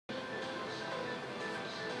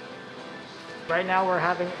Right now we're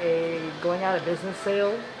having a going out of business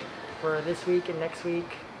sale for this week and next week.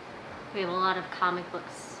 We have a lot of comic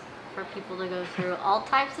books for people to go through, all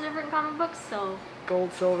types of different comic books, so...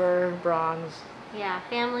 Gold, silver, bronze. Yeah,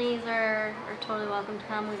 families are totally welcome to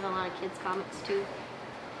come. We have a lot of kids' comics too.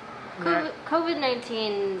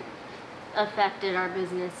 COVID-19 affected our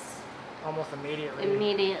business almost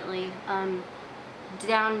immediately.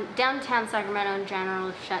 Downtown Sacramento in general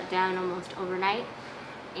was shut down almost overnight,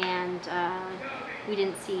 and we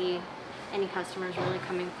didn't see any customers really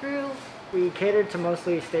coming through. We catered to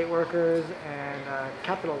mostly state workers and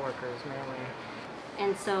capital workers mainly.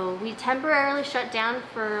 And so we temporarily shut down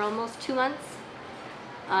for almost 2 months,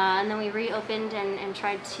 and then we reopened and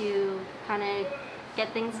tried to kind of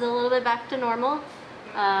get things a little bit back to normal.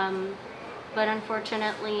 But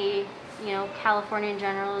unfortunately, you know, California in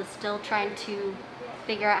general is still trying to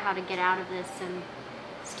figure out how to get out of this and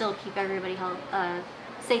still keep everybody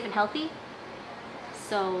safe and healthy.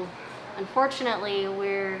 So unfortunately,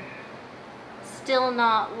 we're still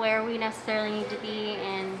not where we necessarily need to be,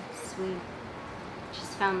 and so we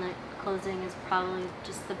just found that closing is probably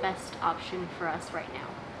just the best option for us right now.